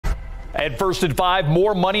At First at 5,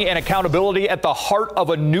 more money and accountability at the heart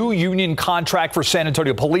of a new union contract for San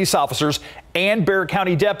Antonio police officers and Bexar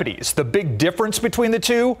County deputies. The big difference between the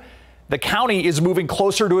two? The county is moving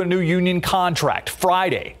closer to a new union contract.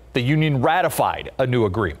 Friday, the union ratified a new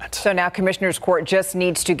agreement. So now Commissioner's Court just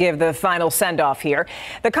needs to give the final send-off here.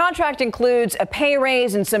 The contract includes a pay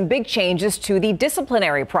raise and some big changes to the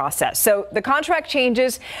disciplinary process. So the contract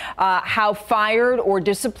changes how fired or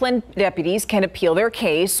disciplined deputies can appeal their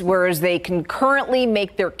case, whereas they can currently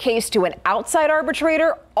make their case to an outside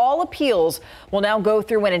arbitrator. All appeals will now go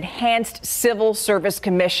through an enhanced civil service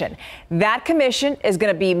commission. That commission is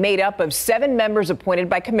going to be made up of 7 members appointed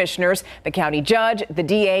by commissioners, the county judge, the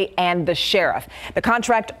DA, and the sheriff. The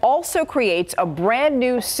contract also creates a brand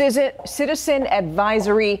new Citizen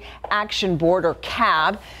Advisory Action Board, or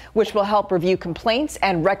CAB, which will help review complaints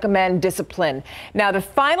and recommend discipline. Now, the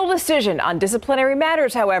final decision on disciplinary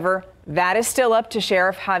matters, however, that is still up to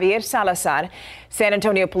Sheriff Javier Salazar. San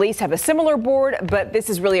Antonio Police have a similar board, but this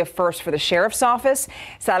is really a first for the sheriff's office.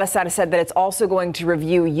 Salazar said that it's also going to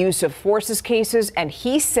review use of forces cases, and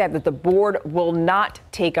he said that the board will not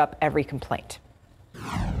take up every complaint.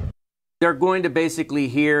 They're going to basically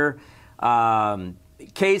hear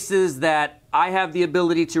cases that I have the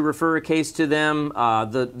ability to refer a case to them.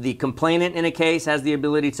 The complainant in a case has the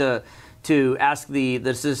ability to ask the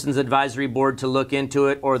Citizens Advisory Board to look into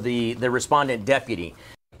it, or the respondent deputy.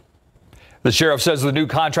 The sheriff says the new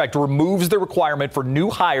contract removes the requirement for new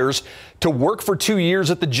hires to work for 2 years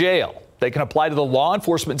at the jail. They can apply to the law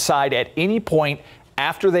enforcement side at any point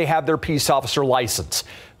after they have their peace officer license.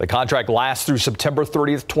 The contract lasts through September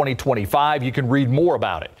 30th, 2025. You can read more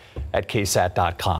about it at ksat.com.